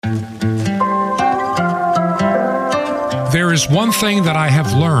There is one thing that I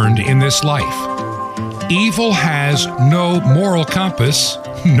have learned in this life. Evil has no moral compass,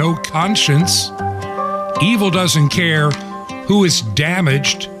 no conscience. Evil doesn't care who is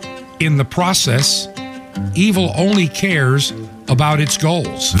damaged in the process. Evil only cares about its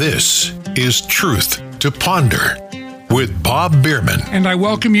goals. This is Truth to Ponder with Bob Bierman. And I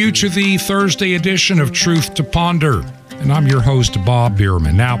welcome you to the Thursday edition of Truth to Ponder. And I'm your host, Bob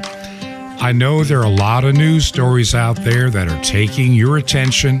Bierman. Now, I know there are a lot of news stories out there that are taking your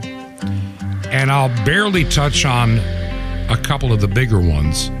attention, and I'll barely touch on a couple of the bigger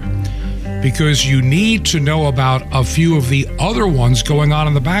ones because you need to know about a few of the other ones going on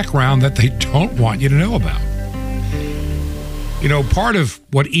in the background that they don't want you to know about. You know, part of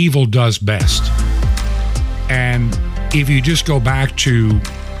what evil does best, and if you just go back to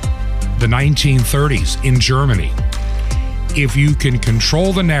the 1930s in Germany, if you can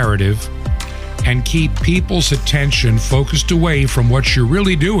control the narrative and keep people's attention focused away from what you're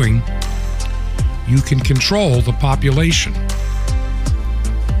really doing, you can control the population.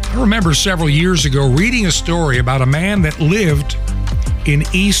 I remember several years ago reading a story about a man that lived in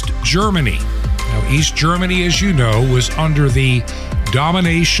East Germany. Now, East Germany, as you know, was under the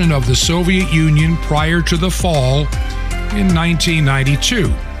domination of the Soviet Union prior to the fall in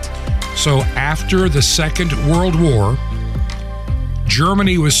 1992. So after the Second World War,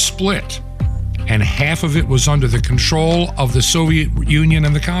 Germany was split, and half of it was under the control of the Soviet Union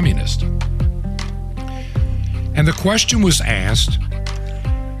and the communists. And the question was asked,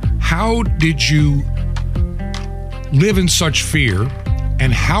 how did you live in such fear,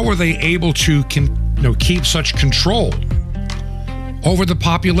 and how were they able to keep such control over the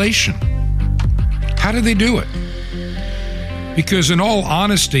population? How did they do it? Because in all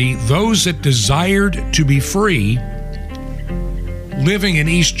honesty, those that desired to be free living in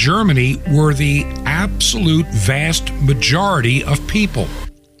East Germany were the absolute vast majority of people.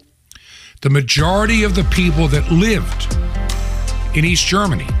 The majority of the people that lived in East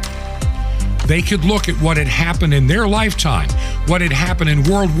Germany, they could look at what had happened in their lifetime, what had happened in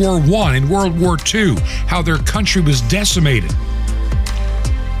World War I and World War II, how their country was decimated.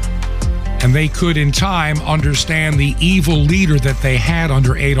 And they could in time understand the evil leader that they had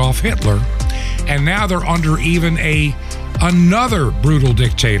under Adolf Hitler. And now they're under even another brutal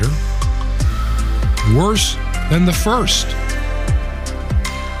dictator, worse than the first.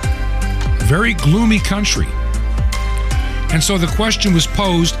 Very gloomy country. And so the question was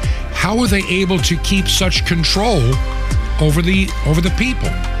posed, how were they able to keep such control over the people?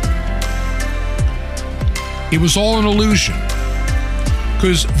 It was all an illusion,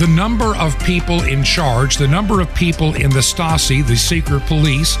 because the number of people in charge, the number of people in the Stasi, the secret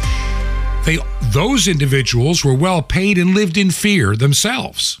police, those individuals were well paid and lived in fear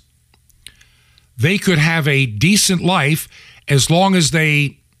themselves. They could have a decent life as long as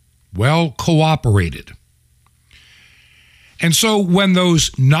they, cooperated. And so when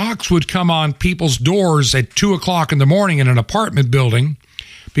those knocks would come on people's doors at 2 o'clock in the morning in an apartment building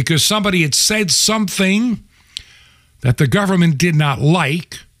because somebody had said something that the government did not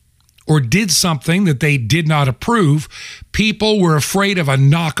like or did something that they did not approve, people were afraid of a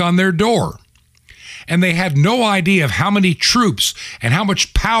knock on their door. And they had no idea of how many troops and how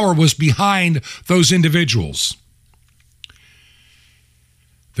much power was behind those individuals.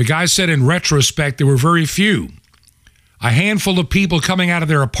 The guy said in retrospect there were very few. A handful of people coming out of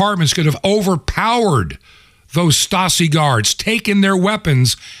their apartments could have overpowered those Stasi guards, taken their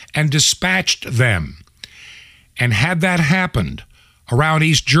weapons, and dispatched them. And had that happened around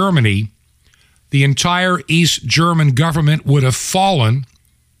East Germany, the entire East German government would have fallen,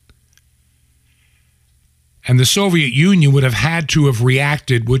 and the Soviet Union would have had to have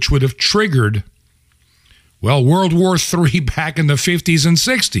reacted, which would have triggered, World War III back in the 50s and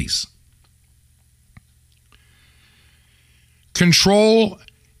 60s. Control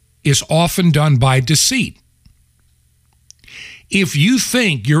is often done by deceit. If you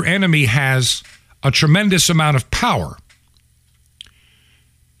think your enemy has a tremendous amount of power,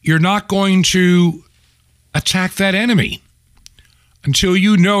 you're not going to attack that enemy until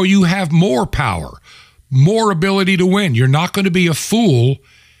you know you have more power, more ability to win. You're not going to be a fool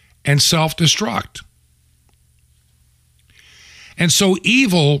and self-destruct. And so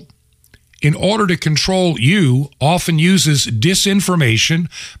evil, in order to control you, often uses disinformation,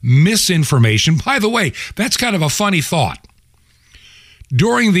 misinformation. By the way, that's kind of a funny thought.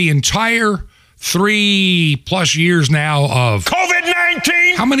 During the entire 3+ years now of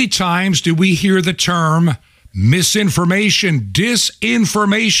COVID-19, how many times do we hear the term misinformation,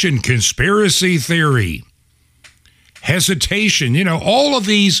 disinformation, conspiracy theory? hesitation. All of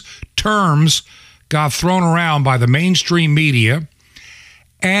these terms got thrown around by the mainstream media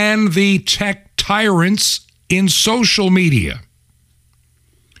and the tech tyrants in social media.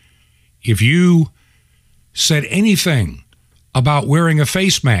 If you said anything about wearing a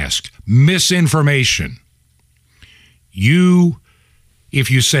face mask, misinformation.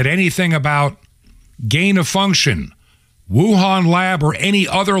 If you said anything about gain of function, Wuhan lab or any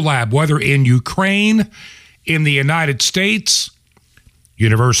other lab, whether in Ukraine, in the United States,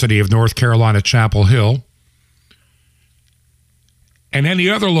 University of North Carolina, Chapel Hill, and any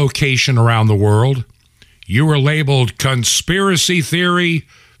other location around the world, you were labeled conspiracy theory,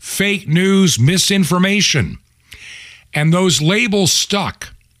 fake news, misinformation. And those labels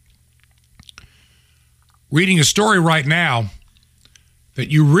stuck. Reading a story right now that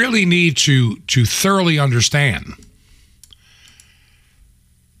you really need to thoroughly understand.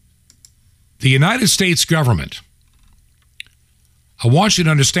 The United States government, I want you to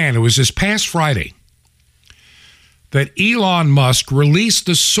understand, it was this past Friday that Elon Musk released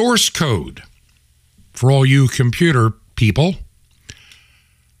the source code for all you computer people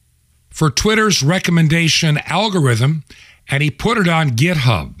for Twitter's recommendation algorithm, and he put it on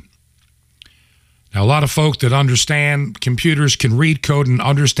GitHub. Now, a lot of folk that understand computers can read code and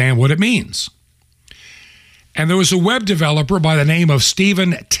understand what it means. And there was a web developer by the name of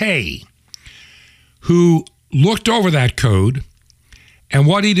Stephen Tay who looked over that code, and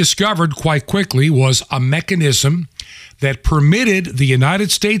what he discovered quite quickly was a mechanism that permitted the United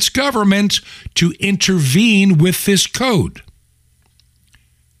States government to intervene with this code.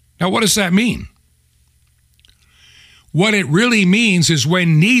 Now, what does that mean? What it really means is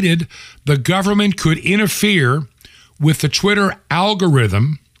when needed, the government could interfere with the Twitter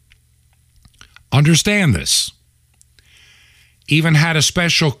algorithm. Understand this. Even had a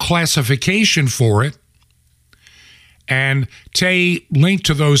special classification for it. And Tay linked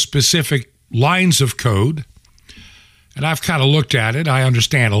to those specific lines of code. And I've kind of looked at it. I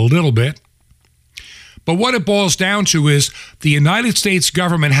understand a little bit. But what it boils down to is the United States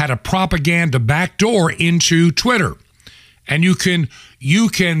government had a propaganda backdoor into Twitter. And you can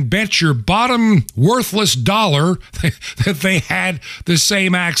bet your bottom worthless dollar that they had the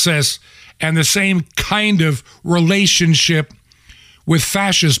same access and the same kind of relationship with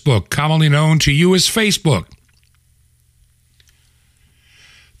Fascist Book, commonly known to you as Facebook.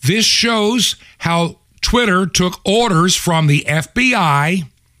 This shows how Twitter took orders from the FBI,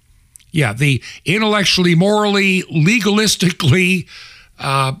 the intellectually, morally, legalistically,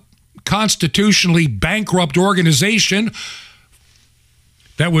 constitutionally bankrupt organization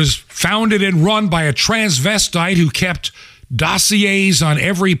that was founded and run by a transvestite who kept dossiers on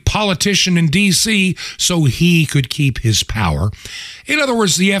every politician in D.C. so he could keep his power. In other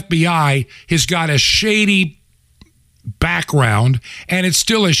words, the FBI has got a shady background, and it's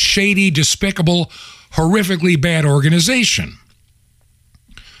still a shady, despicable, horrifically bad organization.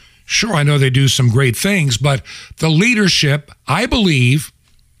 Sure, I know they do some great things, but the leadership, I believe,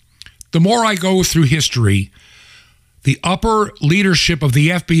 the more I go through history, the upper leadership of the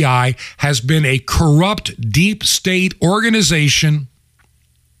FBI has been a corrupt, deep state organization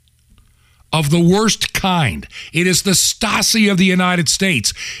of the worst kind. It is the Stasi of the United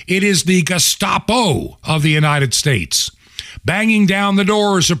States. It is the Gestapo of the United States, banging down the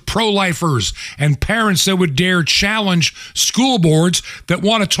doors of pro-lifers and parents that would dare challenge school boards that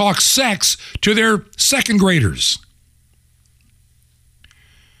want to talk sex to their second graders.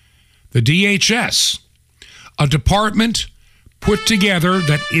 The DHS, a department put together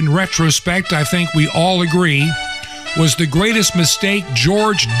that, in retrospect, I think we all agree, was the greatest mistake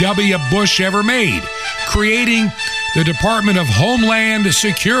George W. Bush ever made, creating the Department of Homeland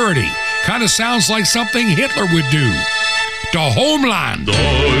Security. Kind of sounds like something Hitler would do. Der Homeland.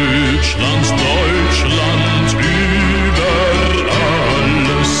 Deutschland, Deutschland, über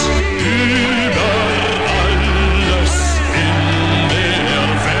alles, in der Welt.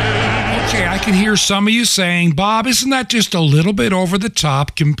 Okay, I can hear some of you saying, Bob, isn't that just a little bit over the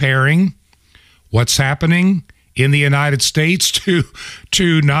top comparing what's happening in the United States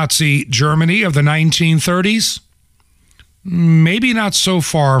to Nazi Germany of the 1930s? Maybe not so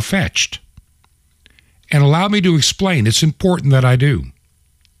far-fetched. And allow me to explain. It's important that I do.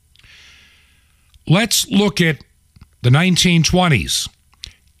 Let's look at the 1920s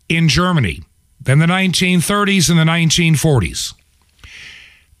in Germany, then the 1930s and the 1940s.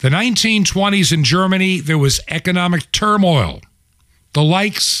 The 1920s in Germany, there was economic turmoil, the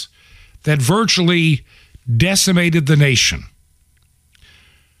likes that virtually decimated the nation.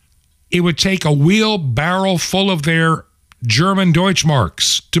 It would take a wheelbarrow full of their German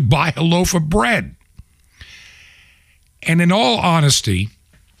Deutschmarks to buy a loaf of bread. And in all honesty,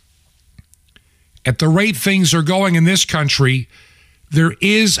 at the rate things are going in this country, there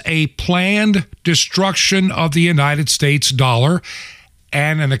is a planned destruction of the United States dollar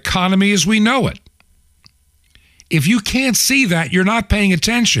and an economy as we know it. If you can't see that, you're not paying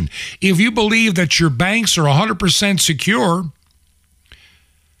attention. If you believe that your banks are 100% secure,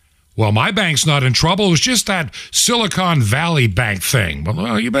 well, my bank's not in trouble. It was just that Silicon Valley Bank thing.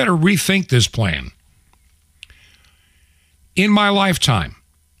 Well, you better rethink this plan. In my lifetime,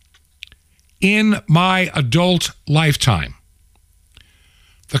 in my adult lifetime,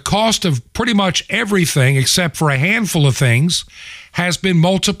 the cost of pretty much everything except for a handful of things has been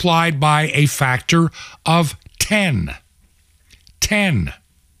multiplied by a factor of 10. 10.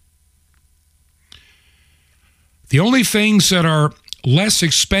 The only things that are less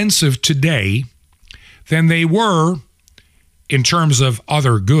expensive today than they were in terms of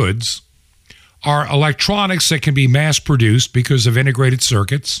other goods are electronics that can be mass-produced because of integrated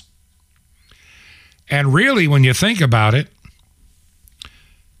circuits. And really, when you think about it,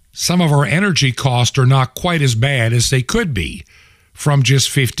 some of our energy costs are not quite as bad as they could be from just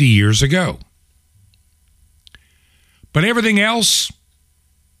 50 years ago. But everything else,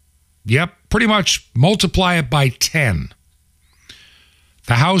 yep, pretty much multiply it by 10.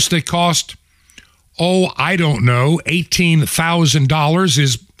 The house that cost, I don't know, $18,000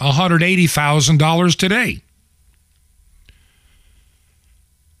 is $180,000 today.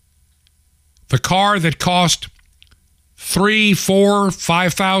 The car that cost $3,000,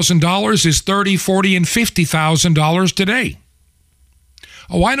 $4,000, $5,000 is $30,000, $40,000, and $50,000 today.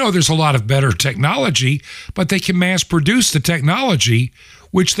 I know there's a lot of better technology, but they can mass produce the technology,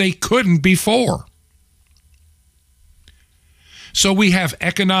 which they couldn't before. So we have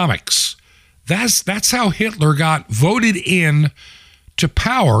economics. That's how Hitler got voted in to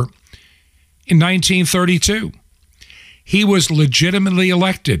power in 1932. He was legitimately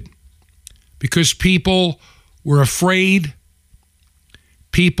elected because people were afraid.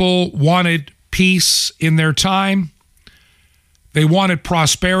 People wanted peace in their time. They wanted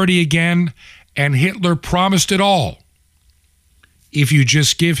prosperity again, and Hitler promised it all if you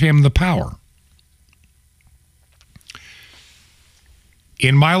just give him the power.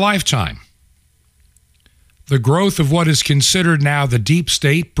 In my lifetime, the growth of what is considered now the deep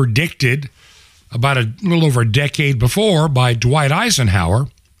state, predicted about a little over a decade before by Dwight Eisenhower,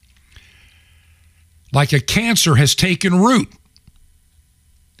 like a cancer has taken root,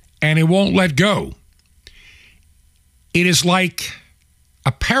 and it won't let go. It is like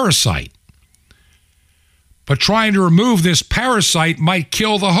a parasite, but trying to remove this parasite might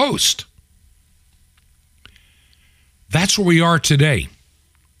kill the host. That's where we are today.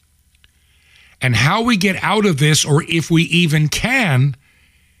 And how we get out of this, or if we even can,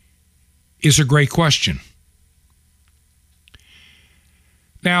 is a great question.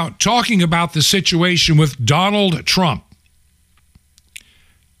 Now, talking about the situation with Donald Trump,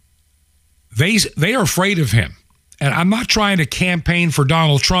 they are afraid of him. And I'm not trying to campaign for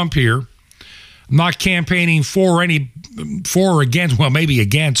Donald Trump here. I'm not campaigning for or against, well, maybe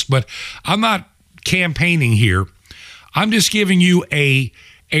against, but I'm not campaigning here. I'm just giving you a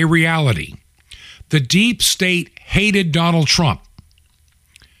reality. The deep state hated Donald Trump.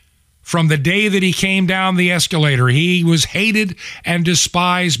 From the day that he came down the escalator, he was hated and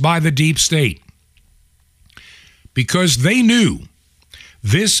despised by the deep state because they knew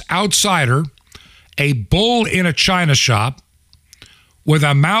this outsider, a bull in a china shop with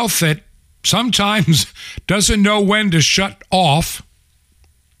a mouth that sometimes doesn't know when to shut off,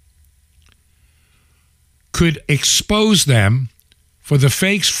 could expose them for the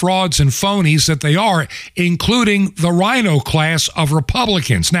fakes, frauds, and phonies that they are, including the rhino class of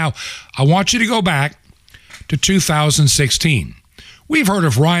Republicans. Now, I want you to go back to 2016. We've heard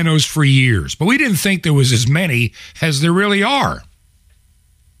of rhinos for years, but we didn't think there was as many as there really are.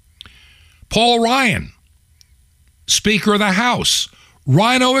 Paul Ryan, Speaker of the House,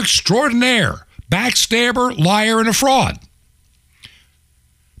 rhino extraordinaire, backstabber, liar, and a fraud.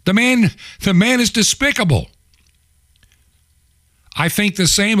 The man is despicable. I think the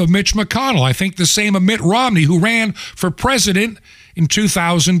same of Mitch McConnell. I think the same of Mitt Romney, who ran for president in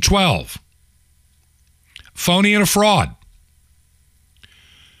 2012. Phony and a fraud.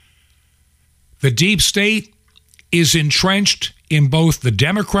 The deep state is entrenched in both the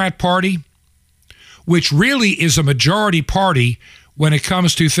Democrat Party, which really is a majority party when it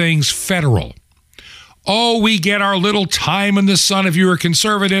comes to things federal. We get our little time in the sun if you're a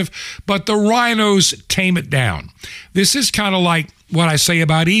conservative, but the rhinos tame it down. This is kind of like what I say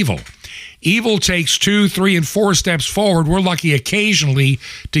about evil. Evil takes 2, 3, and 4 steps forward. We're lucky occasionally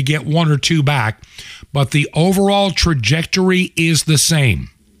to get 1 or 2 back. but the overall trajectory is the same.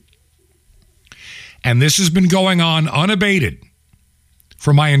 And this has been going on unabated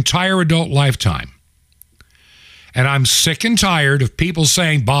for my entire adult lifetime. And I'm sick and tired of people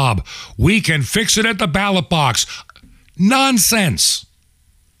saying, Bob, we can fix it at the ballot box. Nonsense.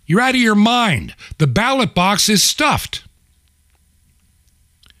 You're out of your mind. The ballot box is stuffed.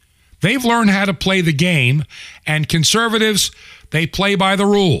 They've learned how to play the game, and conservatives, they play by the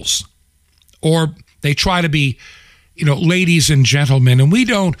rules. Or they try to be, ladies and gentlemen, and we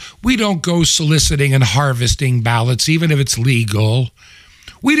don't go soliciting and harvesting ballots, even if it's legal.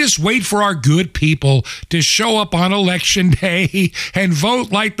 We just wait for our good people to show up on election day and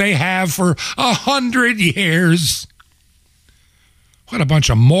vote like they have for 100 years. What a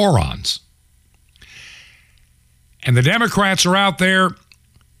bunch of morons. And the Democrats are out there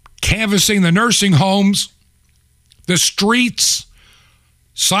canvassing the nursing homes, the streets,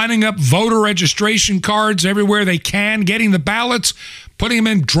 signing up voter registration cards everywhere they can, getting the ballots, putting them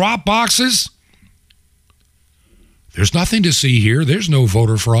in drop boxes. There's nothing to see here. There's no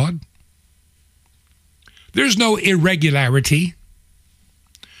voter fraud. There's no irregularity.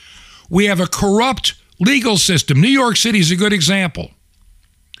 We have a corrupt legal system. New York City is a good example.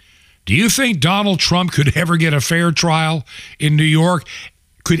 Do you think Donald Trump could ever get a fair trial in New York?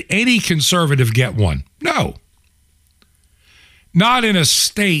 Could any conservative get one? No. Not in a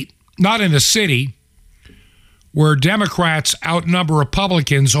state, not in a city where Democrats outnumber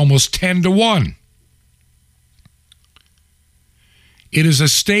Republicans almost 10-1. It is a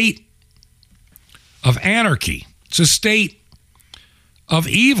state of anarchy. It's a state of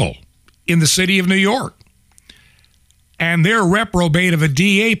evil in the city of New York. And their reprobate of a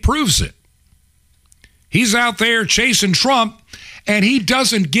DA proves it. He's out there chasing Trump, and he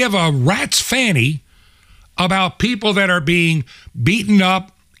doesn't give a rat's fanny about people that are being beaten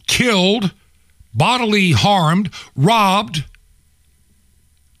up, killed, bodily harmed, robbed,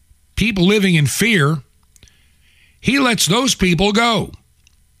 people living in fear. He lets those people go.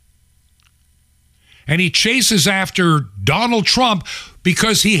 And he chases after Donald Trump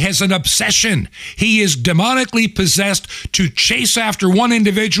because he has an obsession. He is demonically possessed to chase after one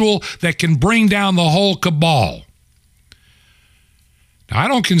individual that can bring down the whole cabal. Now, I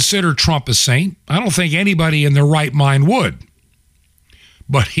don't consider Trump a saint. I don't think anybody in their right mind would.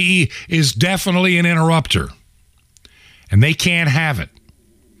 But he is definitely an interrupter. And they can't have it.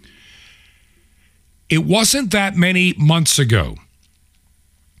 It wasn't that many months ago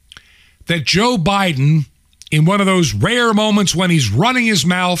that Joe Biden, in one of those rare moments when he's running his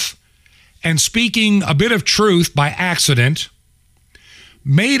mouth and speaking a bit of truth by accident,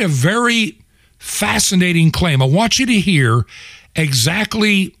 made a very fascinating claim. I want you to hear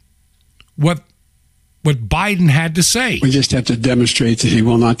exactly what Biden had to say. We just have to demonstrate that he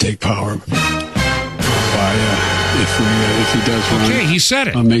will not take power if he does run. Okay, he said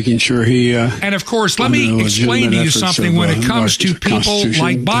it. Making sure he... and of course, let me explain to you something when it comes to people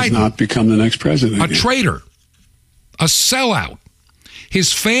like Biden. Does not become the next president. A traitor. A sellout.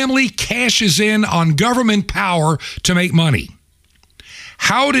 His family cashes in on government power to make money.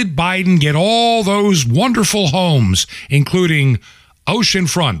 How did Biden get all those wonderful homes, including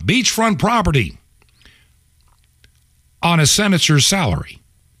oceanfront, beachfront property, on a senator's salary?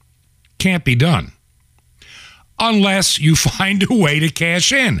 Can't be done. Unless you find a way to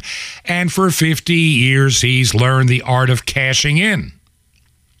cash in. And for 50 years, he's learned the art of cashing in.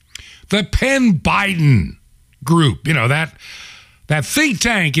 The Penn Biden group, that think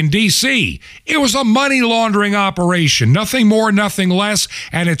tank in D.C., it was a money laundering operation. Nothing more, nothing less.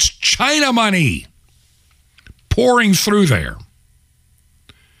 And it's China money pouring through there.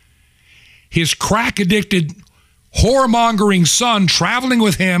 His crack-addicted, whoremongering son traveling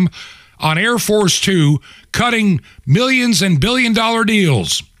with him on Air Force Two, cutting millions and billion-dollar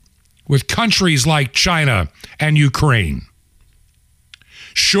deals with countries like China and Ukraine.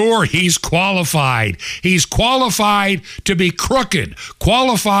 Sure, he's qualified. He's qualified to be crooked,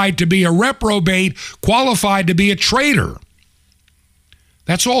 qualified to be a reprobate, qualified to be a traitor.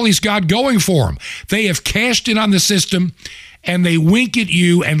 That's all he's got going for him. They have cashed in on the system, and they wink at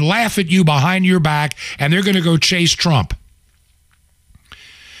you and laugh at you behind your back, and they're going to go chase Trump.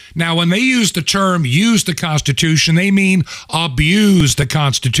 Now, when they use the term use the Constitution, they mean abuse the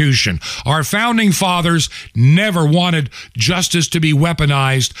Constitution. Our founding fathers never wanted justice to be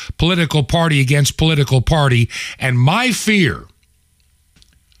weaponized, political party against political party. And my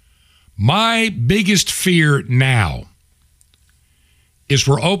biggest fear now is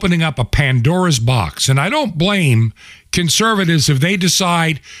we're opening up a Pandora's box. And I don't blame conservatives if they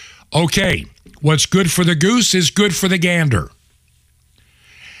decide, okay, what's good for the goose is good for the gander.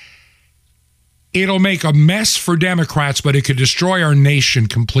 It'll make a mess for Democrats, but it could destroy our nation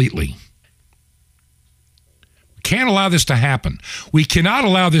completely. We can't allow this to happen. We cannot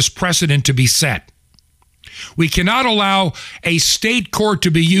allow this precedent to be set. We cannot allow a state court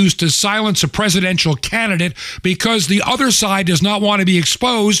to be used to silence a presidential candidate because the other side does not want to be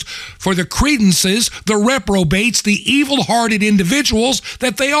exposed for the credences, the reprobates, the evil-hearted individuals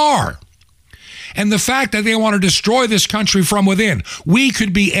that they are. And the fact that they want to destroy this country from within. We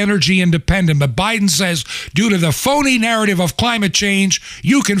could be energy independent, but Biden says due to the phony narrative of climate change,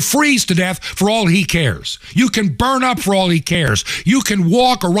 you can freeze to death for all he cares. You can burn up for all he cares. You can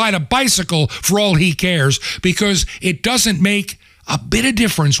walk or ride a bicycle for all he cares, because it doesn't make a bit of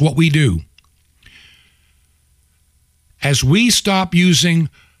difference what we do. As we stop using,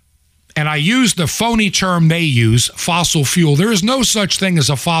 and I use the phony term they use, fossil fuel. There is no such thing as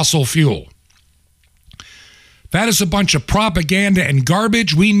a fossil fuel. That is a bunch of propaganda and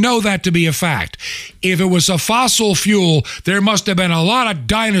garbage. We know that to be a fact. If it was a fossil fuel, there must have been a lot of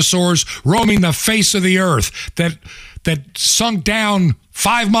dinosaurs roaming the face of the earth that sunk down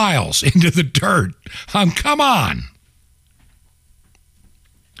 5 miles into the dirt. Come on.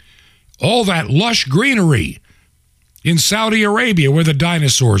 All that lush greenery in Saudi Arabia where the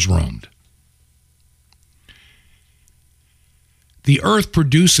dinosaurs roamed. The earth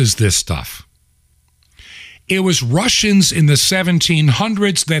produces this stuff. It was Russians in the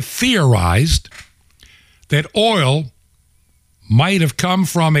 1700s that theorized that oil might have come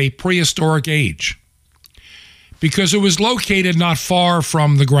from a prehistoric age because it was located not far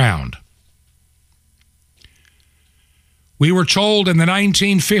from the ground. We were told in the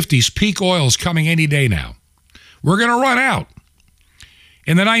 1950s, peak oil is coming any day now. We're going to run out.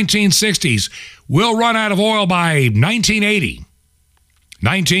 In the 1960s, we'll run out of oil by 1980.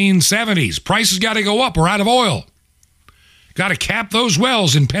 1970s, prices got to go up. We're out of oil. Got to cap those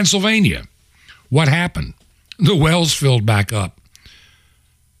wells in Pennsylvania. What happened? The wells filled back up.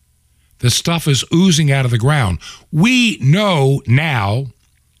 The stuff is oozing out of the ground. We know now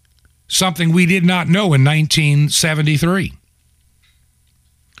something we did not know in 1973.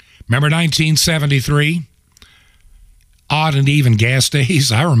 Remember 1973? Odd and even gas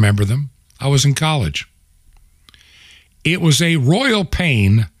days. I remember them. I was in college. It was a royal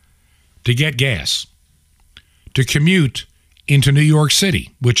pain to get gas, to commute into New York City,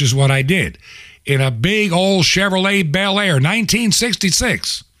 which is what I did, in a big old Chevrolet Bel Air,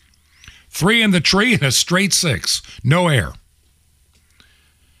 1966. 3 in the tree and a straight 6, no air.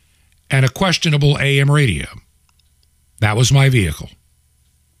 And a questionable AM radio. That was my vehicle.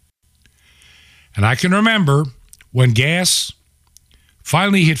 And I can remember when gas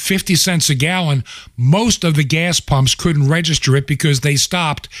finally hit 50 cents a gallon, most of the gas pumps couldn't register it because they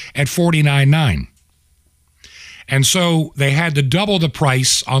stopped at $49.9. And so they had to double the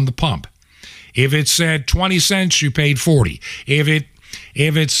price on the pump. If it said 20 cents, you paid 40. If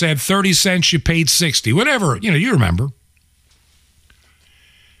it said 30 cents, you paid 60. Whatever, you remember.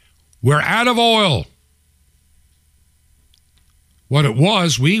 We're out of oil. What it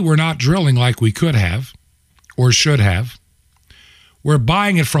was, we were not drilling like we could have or should have. We're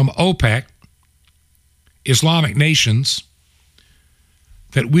buying it from OPEC, Islamic nations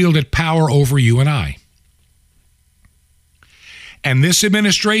that wielded power over you and I. And this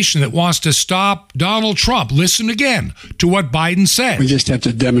administration that wants to stop Donald Trump, listen again to what Biden said. We just have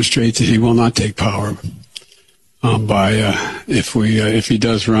to demonstrate that he will not take power if he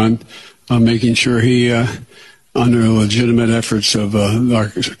does run, making sure he, under legitimate efforts of our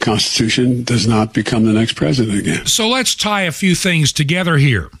Constitution, does not become the next president again. So let's tie a few things together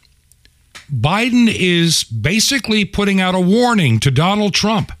here. Biden is basically putting out a warning to Donald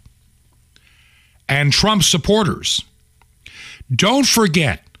Trump and Trump supporters. Don't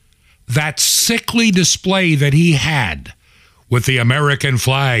forget that sickly display that he had with the American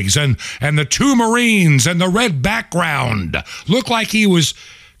flags and the 2 Marines and the red background. Looked like he was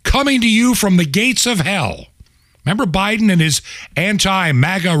coming to you from the gates of hell. Remember Biden and his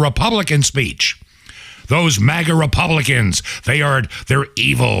anti-MAGA Republican speech? Those MAGA Republicans, they're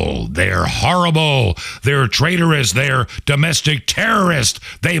evil, they're horrible, they're traitorous, they're domestic terrorists.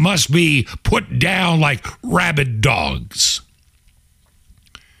 They must be put down like rabid dogs.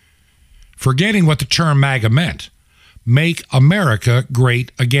 Forgetting what the term MAGA meant. Make America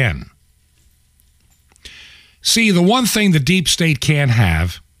great again. See, the one thing the deep state can't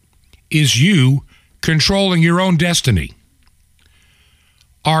have is you controlling your own destiny.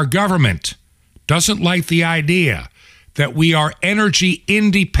 Our government doesn't like the idea that we are energy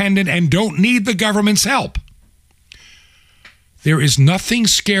independent and don't need the government's help. There is nothing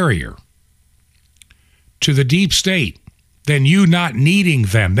scarier to the deep state than you not needing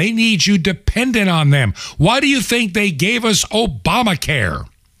them. They need you dependent on them. Why do you think they gave us Obamacare?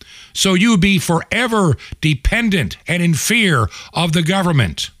 So you would be forever dependent and in fear of the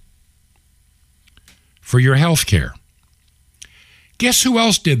government for your health care. Guess who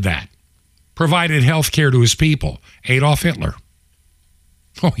else did that? Provided health care to his people? Adolf Hitler.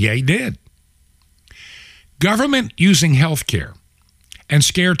 Oh, yeah, he did. Government using health care and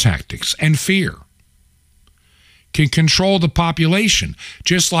scare tactics and fear can control the population,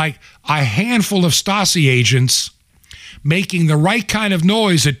 just like a handful of Stasi agents making the right kind of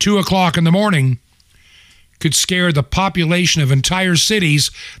noise at 2 o'clock in the morning could scare the population of entire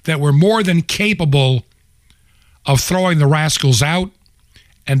cities that were more than capable of throwing the rascals out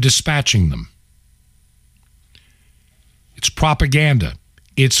and dispatching them. It's propaganda.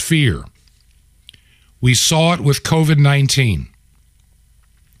 It's fear. We saw it with COVID-19.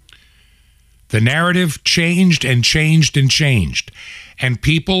 The narrative changed and changed and changed. And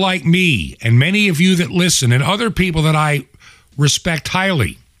people like me and many of you that listen and other people that I respect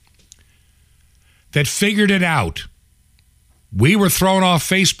highly that figured it out. We were thrown off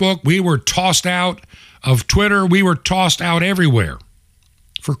Facebook. We were tossed out of Twitter. We were tossed out everywhere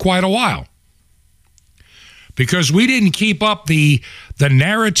for quite a while because we didn't keep up the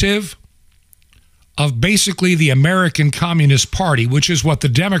narrative of basically the American Communist Party, which is what the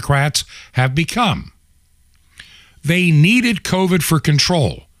Democrats have become. They needed COVID for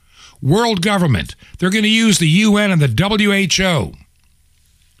control. World government, they're going to use the UN and the WHO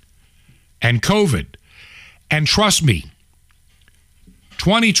and COVID. And trust me,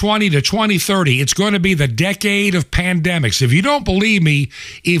 2020 to 2030, it's going to be the decade of pandemics. If you don't believe me,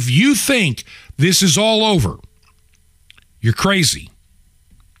 if you think this is all over, you're crazy.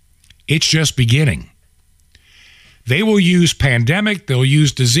 It's just beginning. They will use pandemic, they'll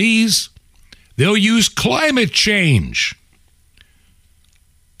use disease, they'll use climate change.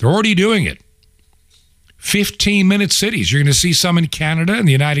 They're already doing it. 15-minute cities. You're going to see some in Canada and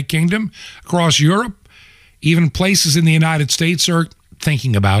the United Kingdom, across Europe. Even places in the United States are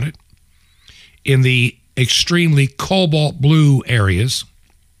thinking about it. In the extremely cobalt blue areas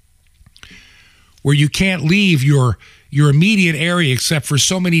where you can't leave your immediate area except for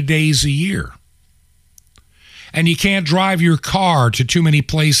so many days a year. And you can't drive your car to too many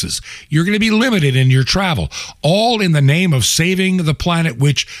places. You're going to be limited in your travel, all in the name of saving the planet,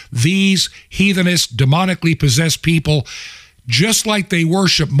 which these heathenist, demonically possessed people, just like they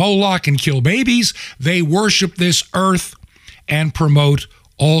worship Moloch and kill babies, they worship this earth and promote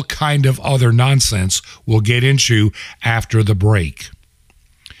all kind of other nonsense we'll get into after the break.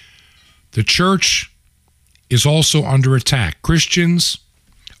 The church is also under attack. Christians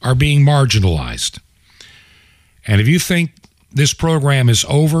are being marginalized. And if you think this program is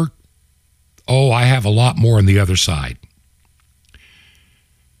over, I have a lot more on the other side.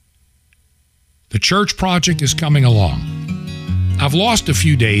 The church project is coming along. I've lost a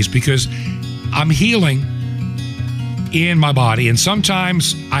few days because I'm healing in my body, and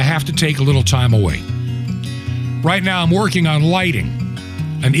sometimes I have to take a little time away. Right now, I'm working on lighting.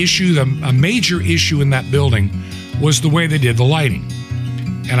 A major issue in that building was the way they did the lighting.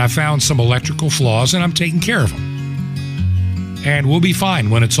 And I found some electrical flaws, and I'm taking care of them. And we'll be fine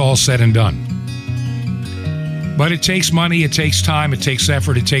when it's all said and done. But it takes money, it takes time, it takes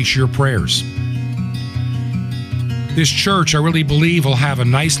effort, it takes your prayers. This church, I really believe, will have a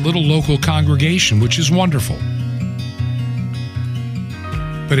nice little local congregation, which is wonderful.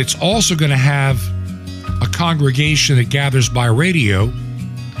 But it's also going to have a congregation that gathers by radio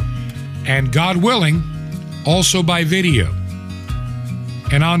and, God willing, also by video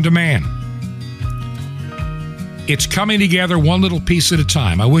and on demand. It's coming together one little piece at a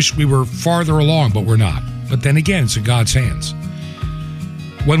time. I wish we were farther along, but we're not. But then again, it's in God's hands.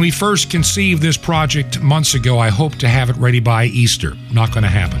 When we first conceived this project months ago, I hoped to have it ready by Easter. Not going to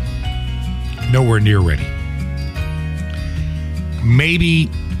happen. Nowhere near ready. Maybe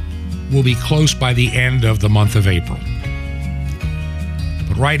we'll be close by the end of the month of April.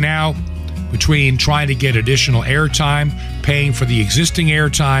 But right now, between trying to get additional airtime, paying for the existing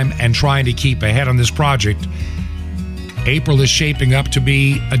airtime, and trying to keep ahead on this project, April is shaping up to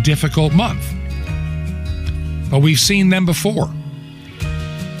be a difficult month. But we've seen them before.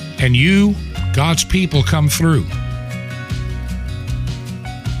 And you, God's people, come through.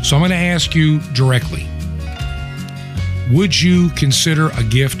 So I'm going to ask you directly, would you consider a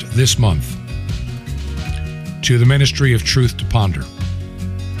gift this month to the Ministry of Truth to Ponder?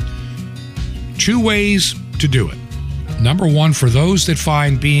 2 ways to do it. Number 1, for those that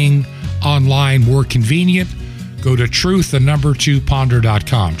find being online more convenient, go to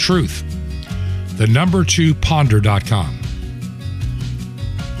truth2ponder.com. Truth2ponder.com.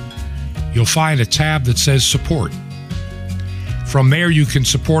 you'll find a tab that says Support. From there, you can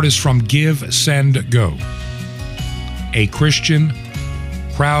support us from Give, Send, Go, a Christian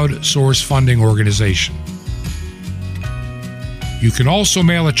crowdsource funding organization. You can also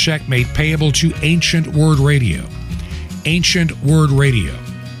mail a check made payable to Ancient Word Radio. Ancient Word Radio.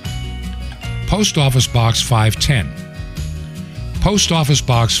 Post Office Box 510. Post Office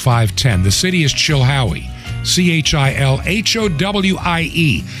Box 510. The city is Chilhowie. Chilhowie,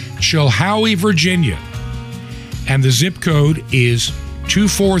 Chilhowie, Virginia. And the zip code is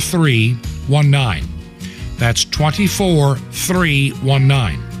 24319. That's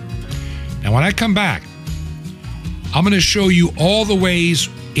 24319. Now, when I come back, I'm going to show you all the ways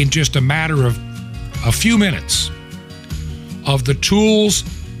in just a matter of a few minutes of the tools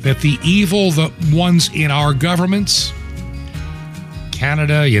that the evil ones in our governments,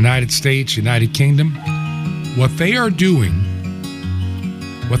 Canada, United States, United Kingdom, what they are doing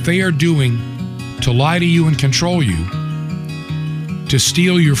to lie to you and control you, to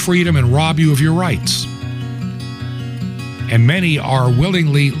steal your freedom and rob you of your rights. And many are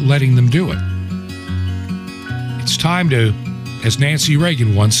willingly letting them do it. It's time to, as Nancy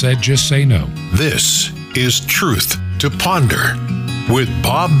Reagan once said, just say no. This is Truth to Ponder with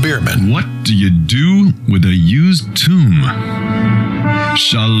Bob Bierman. What do you do with a used tomb?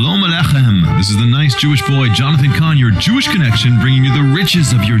 Shalom Aleichem. This is the nice Jewish boy, Jonathan Kahn, your Jewish connection, bringing you the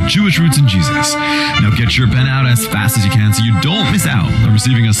riches of your Jewish roots in Jesus. Now get your pen out as fast as you can so you don't miss out on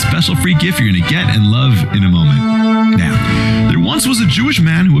receiving a special free gift you're going to get and love in a moment. Now, there once was a Jewish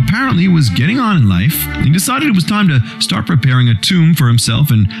man who apparently was getting on in life. He decided it was time to start preparing a tomb for himself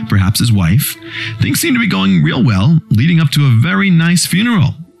and perhaps his wife. Things seemed to be going real well, leading up to a very nice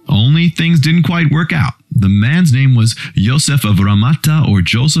funeral. Only things didn't quite work out. The man's name was Yosef of Ramata, or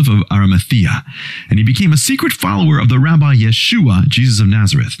Joseph of Arimathea, and he became a secret follower of the Rabbi Yeshua, Jesus of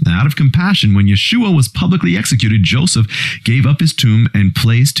Nazareth. Now, out of compassion, when Yeshua was publicly executed, Joseph gave up his tomb and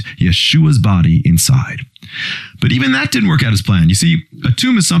placed Yeshua's body inside. But even that didn't work out as planned. You see, a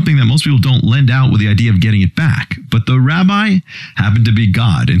tomb is something that most people don't lend out with the idea of getting it back. But the rabbi happened to be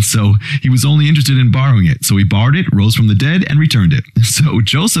God, and so he was only interested in borrowing it. So he borrowed it, rose from the dead, and returned it. So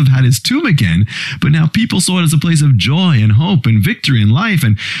Joseph had his tomb again, but now people saw it as a place of joy and hope and victory in life,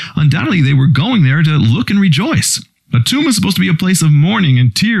 and undoubtedly they were going there to look and rejoice. A tomb is supposed to be a place of mourning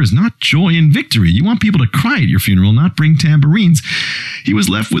and tears, not joy and victory. You want people to cry at your funeral, not bring tambourines. He was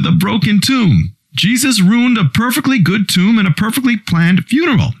left with a broken tomb. Jesus ruined a perfectly good tomb and a perfectly planned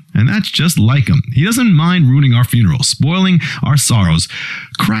funeral. And that's just like him. He doesn't mind ruining our funerals, spoiling our sorrows,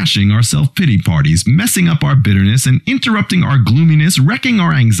 crashing our self-pity parties, messing up our bitterness, and interrupting our gloominess, wrecking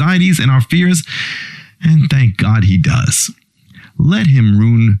our anxieties and our fears. And thank God he does. Let him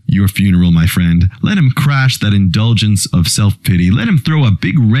ruin your funeral, my friend. Let him crash that indulgence of self-pity. Let him throw a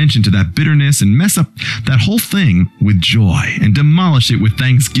big wrench into that bitterness and mess up that whole thing with joy and demolish it with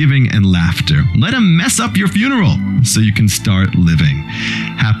thanksgiving and laughter. Let him mess up your funeral so you can start living.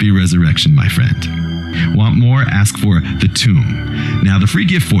 Happy resurrection, my friend. Want more? Ask for The Tomb. Now, the free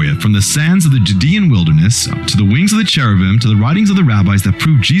gift for you, from the sands of the Judean wilderness to the wings of the cherubim to the writings of the rabbis that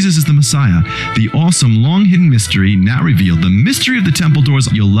prove Jesus is the Messiah, the awesome long-hidden mystery now revealed, the mystery of the temple doors.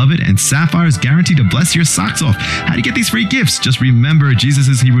 You'll love it, and Sapphire is guaranteed to bless your socks off. How do you get these free gifts? Just remember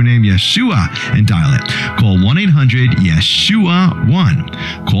Jesus' Hebrew name, Yeshua, and dial it. Call 1-800-YESHUA-1.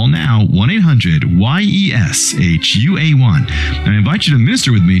 Call now, 1-800-YESHUA-1. I invite you to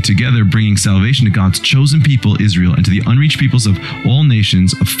minister with me together, bringing salvation to God's chosen people, Israel, and to the unreached peoples of all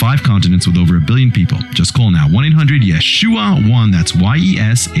nations of 5 continents with over 1 billion people. Just call now, 1-800-YESHUA-1. That's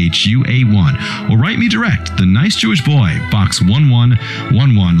YESHUA-1. Or write me direct, The Nice Jewish Boy, Box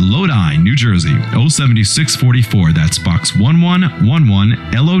 1111, Lodi, New Jersey, 07644. That's Box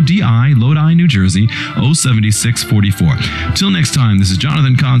 1111, LODI, Lodi, New Jersey, 07644. Till next time, this is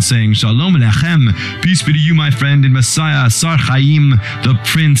Jonathan Kahn saying, Shalom Aleichem, peace be to you, my friend, in Messiah, Sar Chaim, the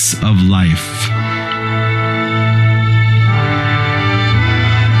Prince of Life.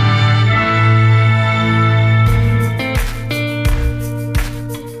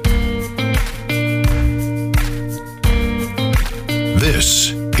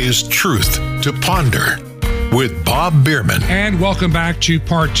 This is Truth to Ponder with Bob Bierman. And welcome back to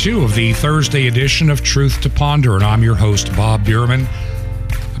part 2 of the Thursday edition of Truth to Ponder. And I'm your host, Bob Bierman.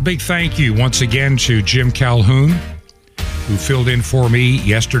 A big thank you once again to Jim Calhoun, who filled in for me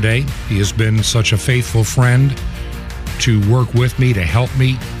yesterday. He has been such a faithful friend to work with me, to help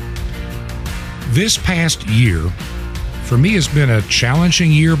me. This past year, for me, has been a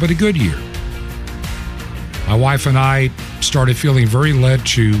challenging year, but a good year. My wife and I started feeling very led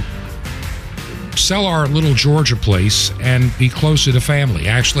to sell our little Georgia place and be closer to family.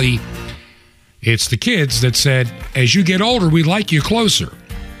 Actually, It's the kids that said, as you get older, we like you closer.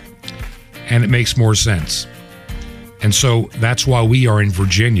 And it makes more sense. And so that's why we are in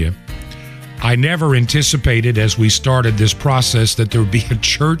Virginia. I never anticipated as we started this process that there would be a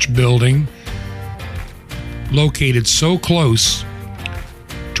church building located so close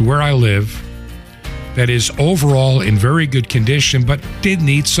to where I live that is overall in very good condition, but did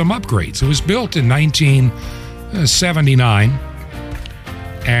need some upgrades. It was built in 1979,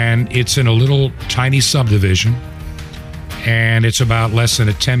 and it's in a little tiny subdivision, and it's about less than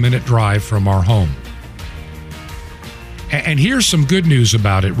a 10-minute drive from our home. And here's some good news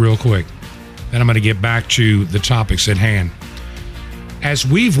about it real quick. Then I'm going to get back to the topics at hand. As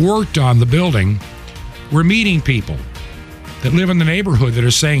we've worked on the building, we're meeting people that live in the neighborhood that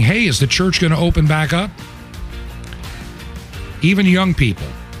are saying, hey, is the church going to open back up? Even young people.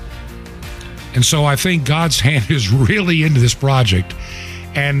 And so I think God's hand is really into this project,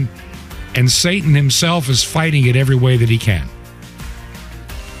 and Satan himself is fighting it every way that he can.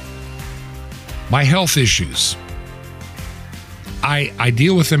 My health issues, I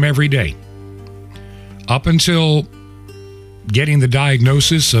deal with them every day. Up until getting the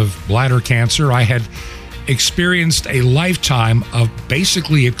diagnosis of bladder cancer, I had experienced a lifetime of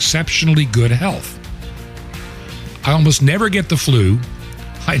basically exceptionally good health. I almost never get the flu.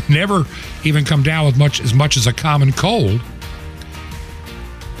 I never even come down with as much as a common cold.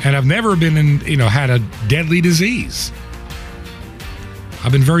 And I've never been had a deadly disease.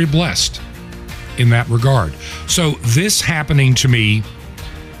 I've been very blessed in that regard. So this happening to me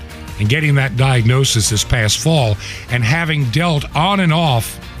and getting that diagnosis this past fall and having dealt on and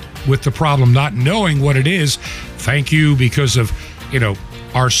off with the problem, not knowing what it is, thank you, because of,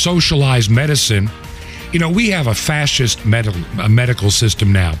 our socialized medicine. We have a fascist medical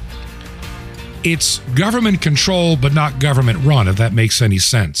system now. It's government controlled, but not government run, if that makes any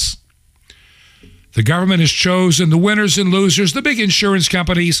sense. The government has chosen the winners and losers, the big insurance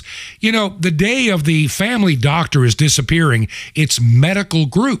companies. The day of the family doctor is disappearing. It's medical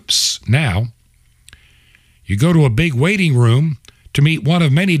groups now. You go to a big waiting room to meet one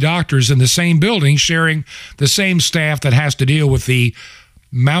of many doctors in the same building, sharing the same staff that has to deal with the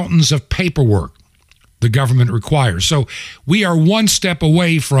mountains of paperwork the government requires. So we are one step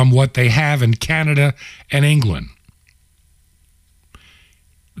away from what they have in Canada and England.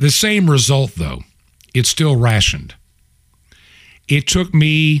 The same result, though. It's still rationed. It took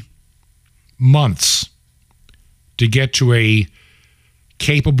me months to get to a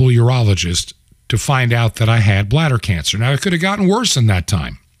capable urologist to find out that I had bladder cancer. Now, it could have gotten worse in that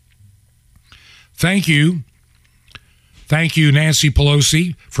time. Thank you. Thank you, Nancy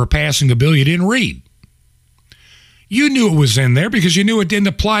Pelosi, for passing a bill you didn't read. You knew it was in there because you knew it didn't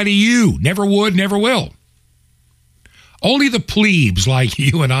apply to you. Never would, never will. Only the plebes like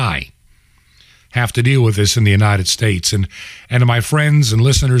you and I have to deal with this in the United States. And to my friends and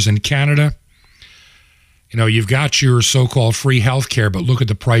listeners in Canada, you've got your so-called free health care, but look at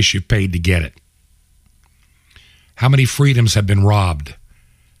the price you've paid to get it. How many freedoms have been robbed?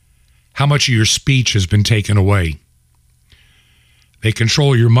 How much of your speech has been taken away? They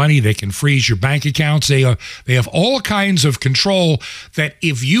control your money. They can freeze your bank accounts. They have all kinds of control that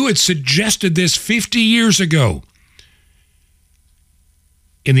if you had suggested this 50 years ago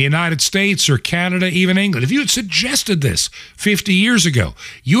in the United States or Canada, even England, if you had suggested this 50 years ago,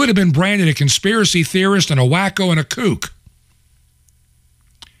 you would have been branded a conspiracy theorist and a wacko and a kook.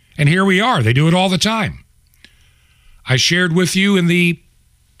 And here we are. They do it all the time. I shared with you in the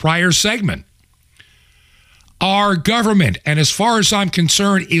prior segment. Our government, and as far as I'm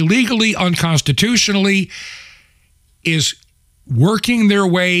concerned, illegally, unconstitutionally, is working their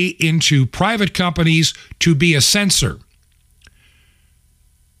way into private companies to be a censor,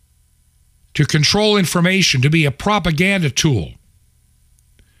 to control information, to be a propaganda tool.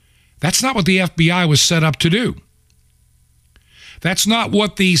 That's not what the FBI was set up to do. That's not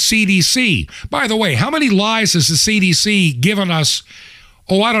what the CDC, by the way, how many lies has the CDC given us,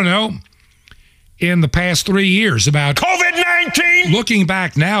 I don't know, in the past 3 years about COVID-19? Looking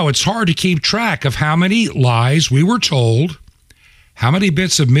back now, it's hard to keep track of how many lies we were told, how many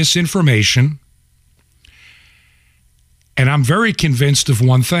bits of misinformation. And I'm very convinced of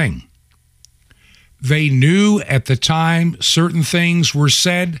one thing. They knew at the time certain things were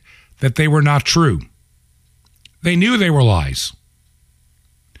said that they were not true. They knew they were lies.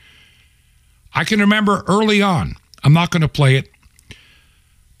 I can remember early on, I'm not going to play it,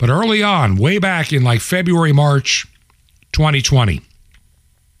 but early on, way back in like February, March 2020,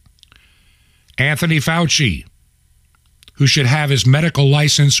 Anthony Fauci, who should have his medical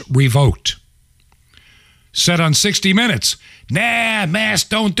license revoked, said on 60 Minutes, Nah, masks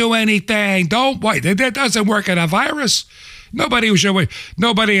don't do anything. Don't wait. That doesn't work in a virus. Nobody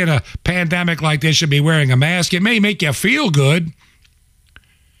in a pandemic like this should be wearing a mask. It may make you feel good.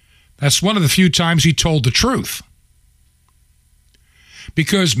 That's one of the few times he told the truth.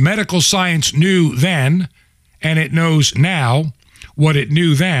 Because medical science knew then, and it knows now what it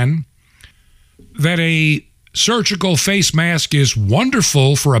knew then, that a surgical face mask is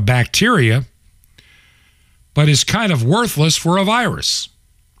wonderful for a bacteria, but is kind of worthless for a virus.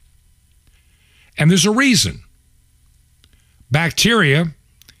 And there's a reason. Bacteria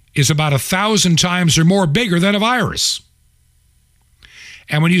is about 1,000 times or more bigger than a virus.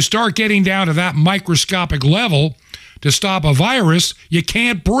 And when you start getting down to that microscopic level to stop a virus, you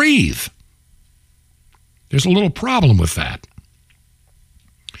can't breathe. There's a little problem with that.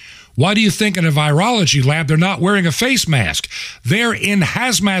 Why do you think in a virology lab they're not wearing a face mask? They're in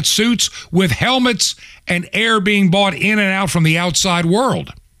hazmat suits with helmets and air being brought in and out from the outside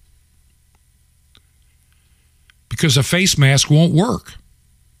world. Because a face mask won't work.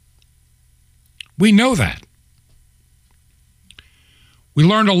 We know that. We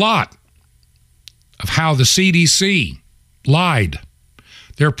learned a lot of how the CDC lied.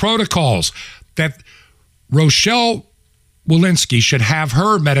 Their protocols that Rochelle Walensky should have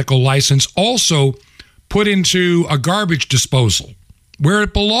her medical license also put into a garbage disposal where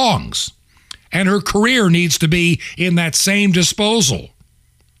it belongs. And her career needs to be in that same disposal.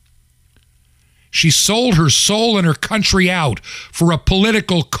 She sold her soul and her country out for a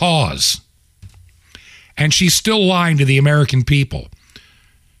political cause. And she's still lying to the American people.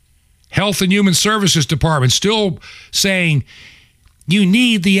 Health and Human Services Department still saying, you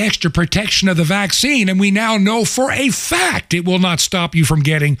need the extra protection of the vaccine, and we now know for a fact it will not stop you from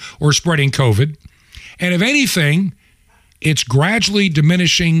getting or spreading COVID. And if anything, it's gradually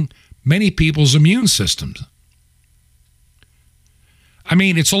diminishing many people's immune systems. I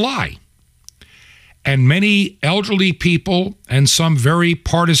mean, it's a lie. And many elderly people and some very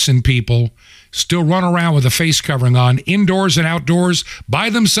partisan people still run around with a face covering on, indoors and outdoors, by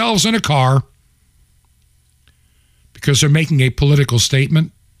themselves in a car, because they're making a political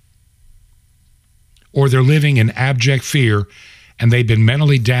statement, or they're living in abject fear, and they've been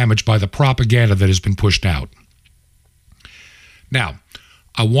mentally damaged by the propaganda that has been pushed out. Now,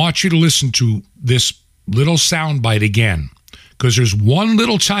 I want you to listen to this little soundbite again, because there's one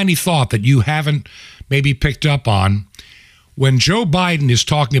little tiny thought that you haven't maybe picked up on. When Joe Biden is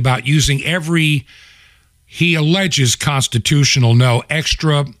talking about using every, he alleges, constitutional, no,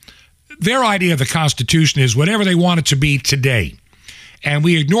 extra, their idea of the Constitution is whatever they want it to be today. And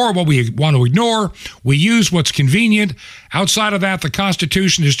we ignore what we want to ignore. We use what's convenient. Outside of that, the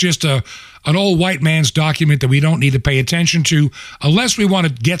Constitution is just an old white man's document that we don't need to pay attention to unless we want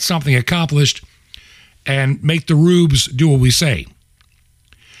to get something accomplished and make the rubes do what we say.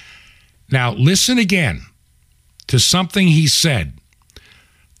 Now, listen again to something he said.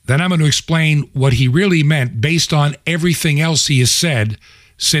 Then I'm going to explain what he really meant based on everything else he has said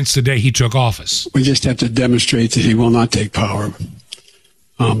since the day he took office. We just have to demonstrate that he will not take power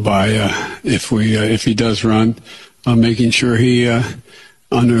if he does run, making sure he,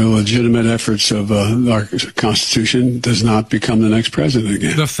 under legitimate efforts of our Constitution, does not become the next president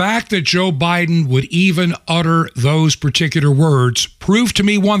again. The fact that Joe Biden would even utter those particular words proved to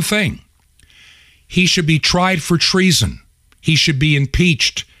me one thing. He should be tried for treason. He should be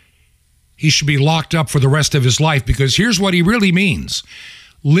impeached. He should be locked up for the rest of his life, because here's what he really means.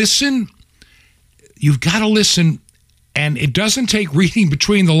 Listen, you've got to listen, and it doesn't take reading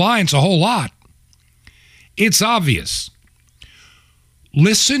between the lines a whole lot. It's obvious.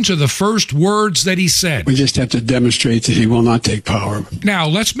 Listen to the first words that he said. We just have to demonstrate that he will not take power. Now,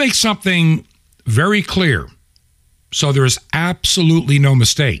 let's make something very clear so there is absolutely no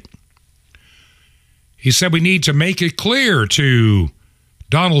mistake. He said we need to make it clear to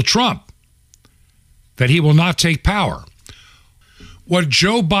Donald Trump that he will not take power. What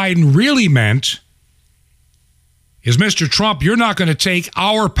Joe Biden really meant is, Mr. Trump, you're not going to take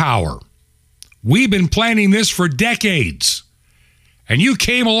our power. We've been planning this for decades. And you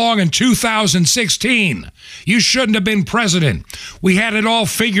came along in 2016. You shouldn't have been president. We had it all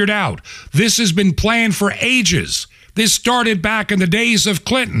figured out. This has been planned for ages. This started back in the days of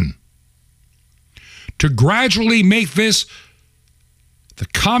Clinton. To gradually make this the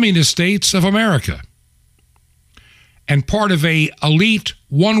communist states of America and part of a elite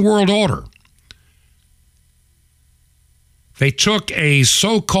one world order. They took a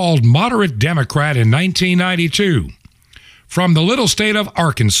so-called moderate Democrat in 1992 from the little state of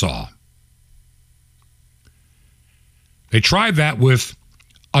Arkansas. They tried that with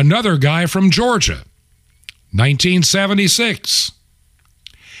another guy from Georgia, 1976.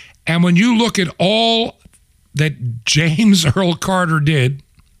 And when you look at all that James Earl Carter did,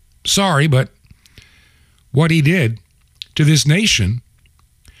 sorry, but what he did to this nation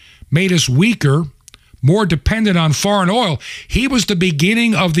made us weaker, more dependent on foreign oil. He was the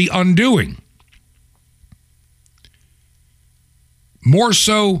beginning of the undoing. More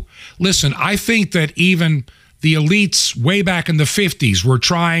so, listen, I think that even the elites way back in the 50s were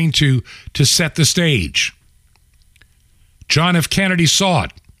trying to set the stage. John F. Kennedy saw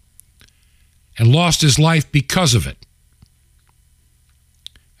it and lost his life because of it.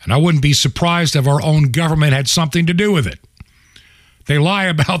 And I wouldn't be surprised if our own government had something to do with it. They lie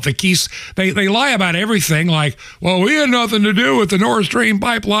about the keys. They lie about everything like, well, we had nothing to do with the Nord Stream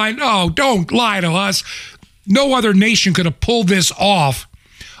pipeline. No, don't lie to us. No other nation could have pulled this off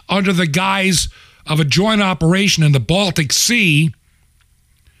under the guise of a joint operation in the Baltic Sea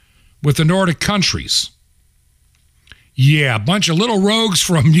with the Nordic countries. Yeah, a bunch of little rogues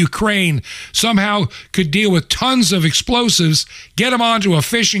from Ukraine somehow could deal with tons of explosives, get them onto a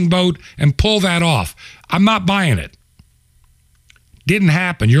fishing boat, and pull that off. I'm not buying it. Didn't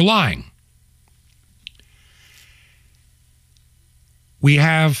happen. You're lying. We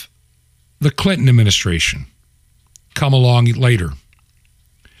have the Clinton administration come along later,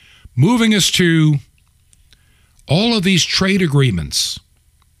 moving us to all of these trade agreements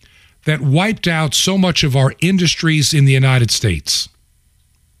that wiped out so much of our industries in the United States.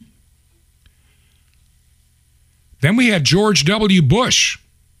 Then we had George W. Bush,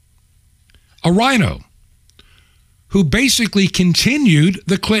 a rhino, who basically continued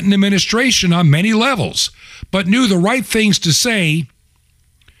the Clinton administration on many levels, but knew the right things to say.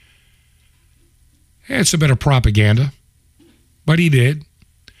 It's a bit of propaganda, but he did.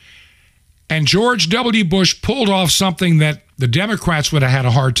 And George W. Bush pulled off something that the Democrats would have had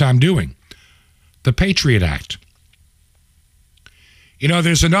a hard time doing, the Patriot Act. You know,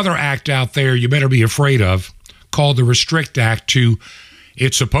 there's another act out there you better be afraid of called the Restrict Act.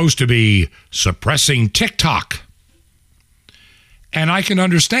 It's supposed to be suppressing TikTok. And I can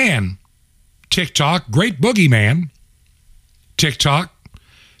understand TikTok, great boogeyman, TikTok.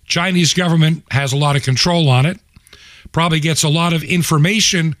 Chinese government has a lot of control on it, probably gets a lot of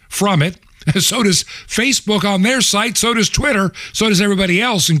information from it. So does Facebook on their site, so does Twitter, so does everybody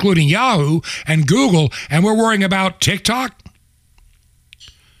else, including Yahoo and Google, and we're worrying about TikTok?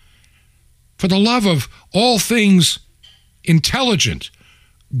 For the love of all things intelligent,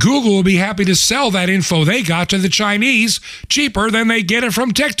 Google will be happy to sell that info they got to the Chinese cheaper than they get it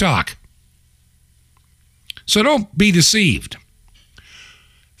from TikTok. So don't be deceived.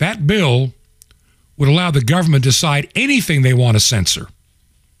 That bill would allow the government to decide anything they want to censor.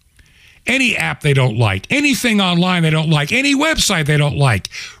 Any app they don't like, anything online they don't like, any website they don't like.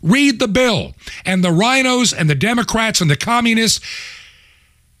 Read the bill. And the rhinos and the Democrats and the communists,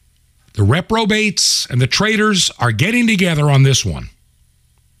 the reprobates and the traitors are getting together on this one.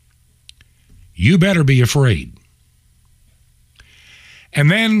 You better be afraid.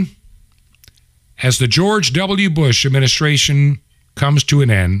 And then, as the George W. Bush administration comes to an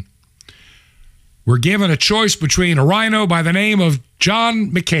end, we're given a choice between a rhino by the name of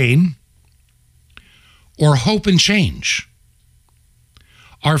John McCain or Hope and Change,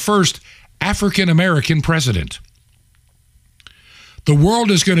 our first African-American president. The world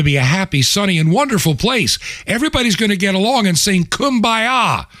is going to be a happy, sunny, and wonderful place. Everybody's going to get along and sing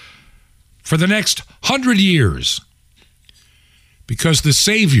Kumbaya for the next 100 years because the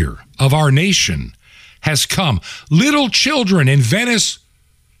Savior of our nation has come. Little children in Venice,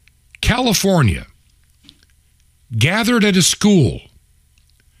 California, gathered at a school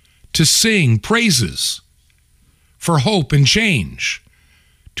to sing praises for hope and change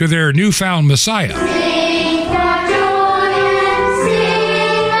to their newfound Messiah.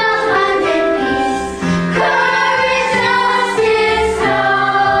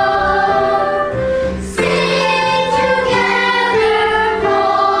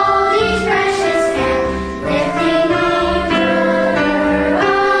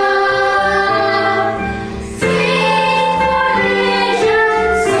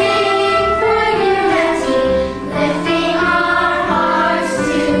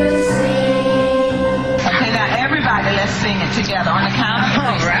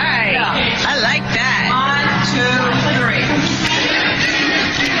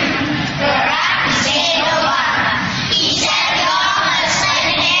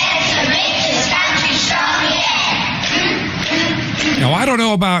 Now, I don't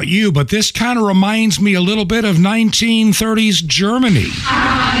know about you, but this kind of reminds me a little bit of 1930s Germany.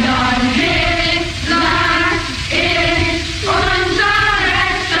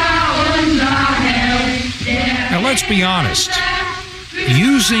 let's be honest.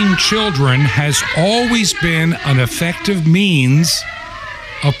 Using children has always been an effective means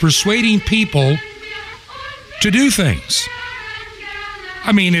of persuading people to do things.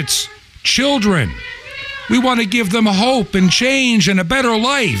 I mean, it's children. We want to give them hope and change and a better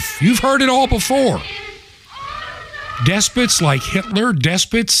life. You've heard it all before. Despots like Hitler,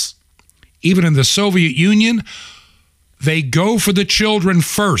 despots, even in the Soviet Union, they go for the children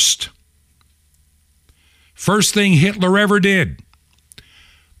first. First thing Hitler ever did,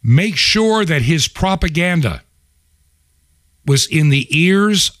 make sure that his propaganda was in the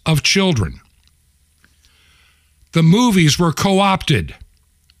ears of children. The movies were co-opted.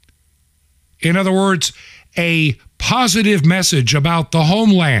 In other words, a positive message about the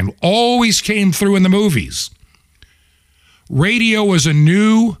homeland always came through in the movies. Radio was a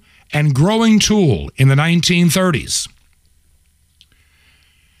new and growing tool in the 1930s.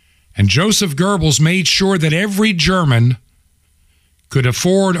 And Joseph Goebbels made sure that every German could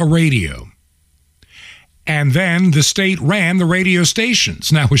afford a radio. And then the state ran the radio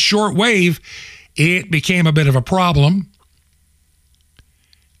stations. Now, with shortwave, it became a bit of a problem.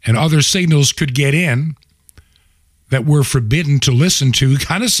 And other signals could get in that were forbidden to listen to.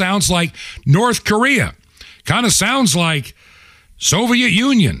 Kind of sounds like North Korea. Kind of sounds like Soviet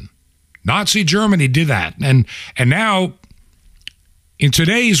Union. Nazi Germany did that. And now, in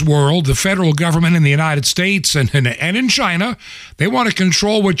today's world, the federal government in the United States and in China, they want to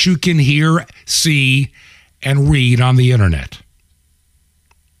control what you can hear, see, and read on the internet.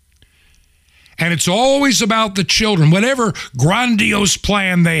 And it's always about the children, whatever grandiose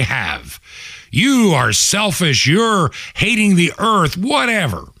plan they have. You are selfish, you're hating the earth,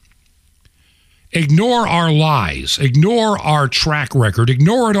 whatever. Ignore our lies, ignore our track record,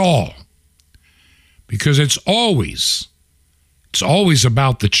 ignore it all. Because it's always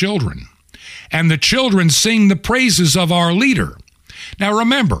about the children. And the children sing the praises of our leader. Now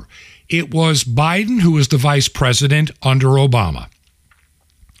remember, it was Biden who was the vice president under Obama.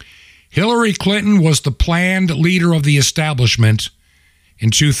 Hillary Clinton was the planned leader of the establishment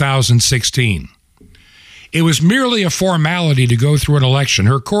in 2016. It was merely a formality to go through an election.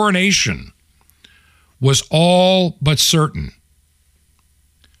 Her coronation was all but certain.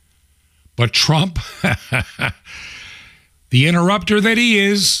 But Trump, the interrupter that he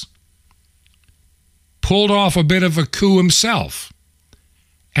is, pulled off a bit of a coup himself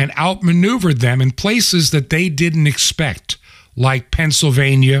and outmaneuvered them in places that they didn't expect, like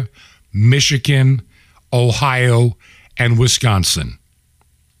Pennsylvania, Michigan, Ohio, and Wisconsin.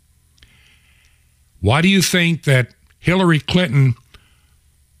 Why do you think that Hillary Clinton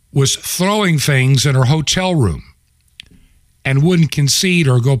was throwing things in her hotel room and wouldn't concede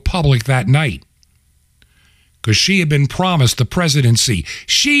or go public that night? Because she had been promised the presidency.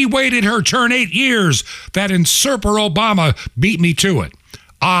 She waited her turn 8 years. That usurper Obama beat me to it.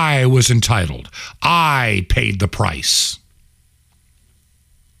 I was entitled. I paid the price.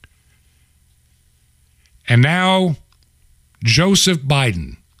 And now, Joseph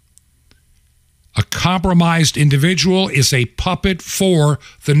Biden, a compromised individual, is a puppet for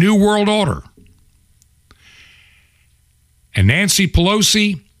the New World Order. And Nancy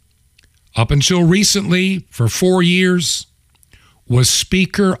Pelosi, up until recently, for 4 years, was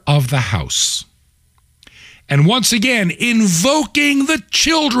Speaker of the House. And once again, invoking the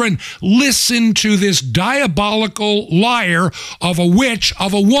children. Listen to this diabolical liar of a witch,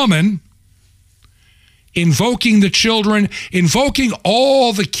 of a woman, invoking the children, invoking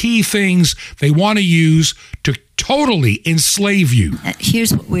all the key things they want to use to totally enslave you.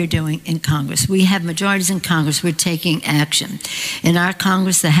 Here's what we're doing in Congress. We have majorities in Congress. We're taking action. In our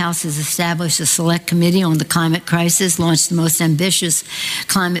Congress, the House has established a select committee on the climate crisis, launched the most ambitious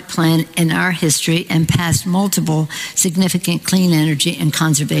climate plan in our history, and passed multiple significant clean energy and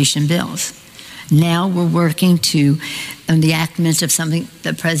conservation bills. Now we're working to the enactment of something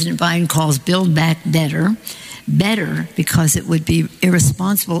that President Biden calls Build Back Better. Better because it would be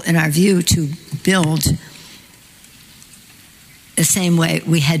irresponsible, in our view, to build the same way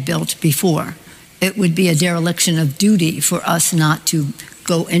we had built before. It would be a dereliction of duty for us not to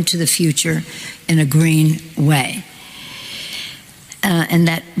go into the future in a green way. And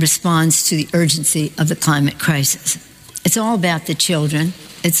that responds to the urgency of the climate crisis. It's all about the children.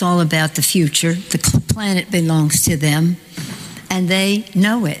 It's all about the future. The planet belongs to them, and they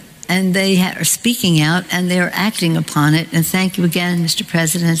know it. And they are speaking out, and they're acting upon it. And thank you again, Mr.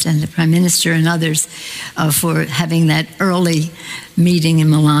 President and the Prime Minister and others for having that early meeting in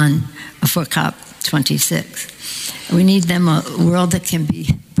Milan for COP26. We need them a world that can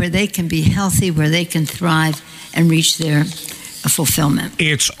be, where they can be healthy, where they can thrive and reach their fulfillment.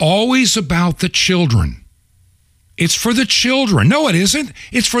 It's always about the children. It's for the children. No, it isn't.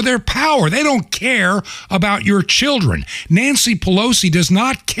 It's for their power. They don't care about your children. Nancy Pelosi does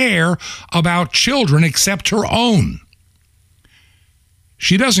not care about children except her own.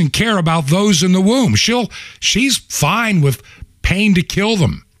 She doesn't care about those in the womb. She's fine with paying to kill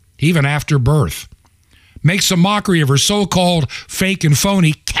them, even after birth. Makes a mockery of her so-called fake and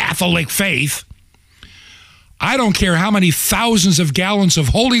phony Catholic faith. I don't care how many thousands of gallons of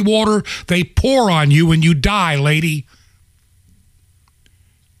holy water they pour on you when you die, lady.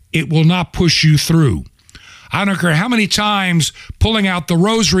 It will not push you through. I don't care how many times pulling out the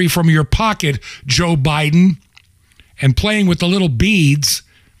rosary from your pocket, Joe Biden, and playing with the little beads.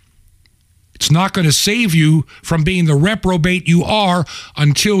 It's not going to save you from being the reprobate you are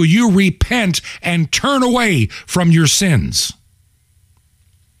until you repent and turn away from your sins.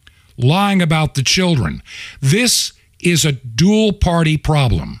 Lying about the children. This is a dual-party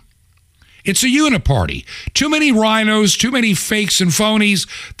problem. It's a uniparty. Too many rhinos, too many fakes and phonies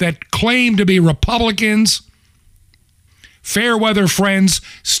that claim to be Republicans. Fair weather friends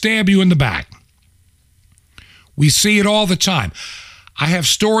stab you in the back. We see it all the time. I have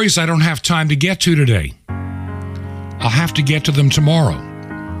stories I don't have time to get to today. I'll have to get to them tomorrow.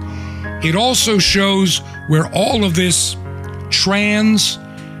 It also shows where all of this trans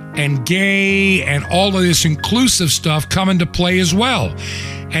and gay and all of this inclusive stuff come into play as well,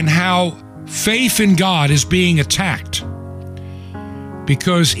 and how faith in God is being attacked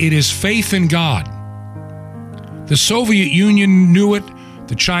because it is faith in God. The Soviet Union knew it,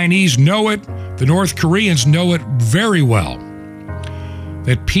 the Chinese know it, the North Koreans know it very well,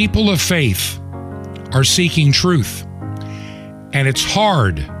 that people of faith are seeking truth, and it's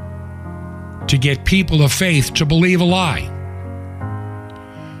hard to get people of faith to believe a lie.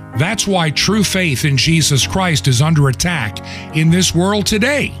 That's why true faith in Jesus Christ is under attack in this world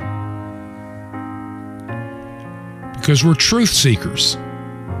today. Because we're truth seekers.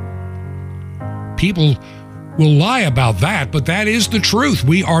 People will lie about that, but that is the truth.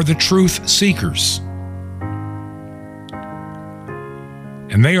 We are the truth seekers.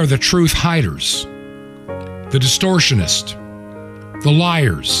 And they are the truth hiders, the distortionists, the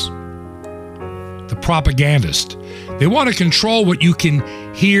liars, the propagandists. They want to control what you can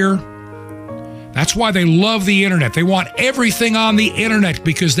hear. That's why they love the internet. They want everything on the internet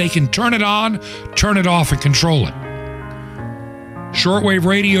because they can turn it on, turn it off, and control it. Shortwave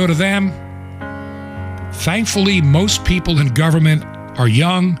radio to them. Thankfully, most people in government are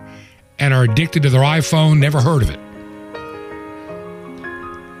young and are addicted to their iPhone, never heard of it.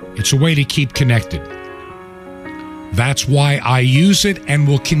 It's a way to keep connected. That's why I use it and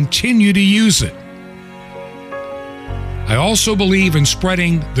will continue to use it. I also believe in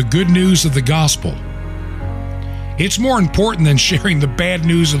spreading the good news of the gospel. It's more important than sharing the bad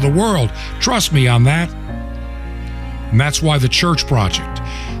news of the world. Trust me on that. And that's why the Church Project.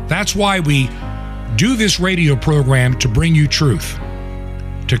 That's why we do this radio program, to bring you truth,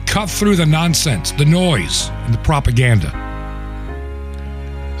 to cut through the nonsense, the noise, and the propaganda.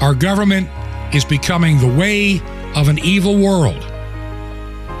 Our government is becoming the way of an evil world.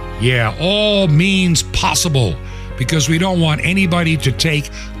 Yeah, all means possible, because we don't want anybody to take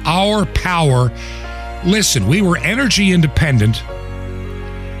our power. Listen, we were energy independent,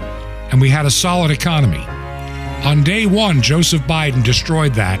 and we had a solid economy. On day one, Joseph Biden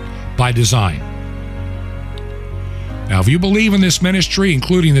destroyed that by design. Now, if you believe in this ministry,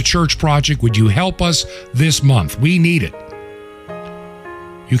 including the Church Project, would you help us this month? We need it.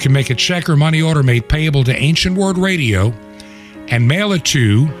 You can make a check or money order made payable to Ancient Word Radio and mail it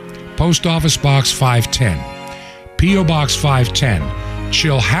to Post Office Box 510, P.O. Box 510,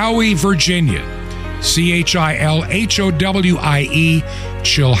 Chilhowie, Virginia, Chilhowie,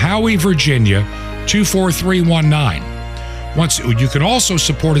 Chilhowie, Virginia, 24319. You can also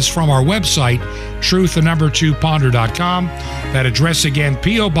support us from our website, truth2ponder.com. That address again,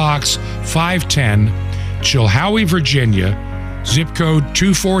 P.O. Box 510, Chilhowie, Virginia, zip code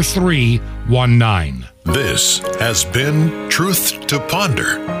 24319. This has been Truth to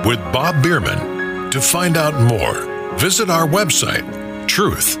Ponder with Bob Bierman. To find out more, visit our website,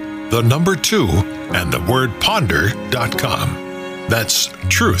 truth2ponder.com. That's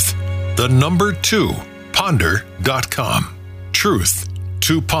truth2ponder.com. Truth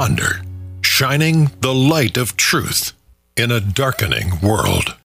to Ponder, shining the light of truth in a darkening world.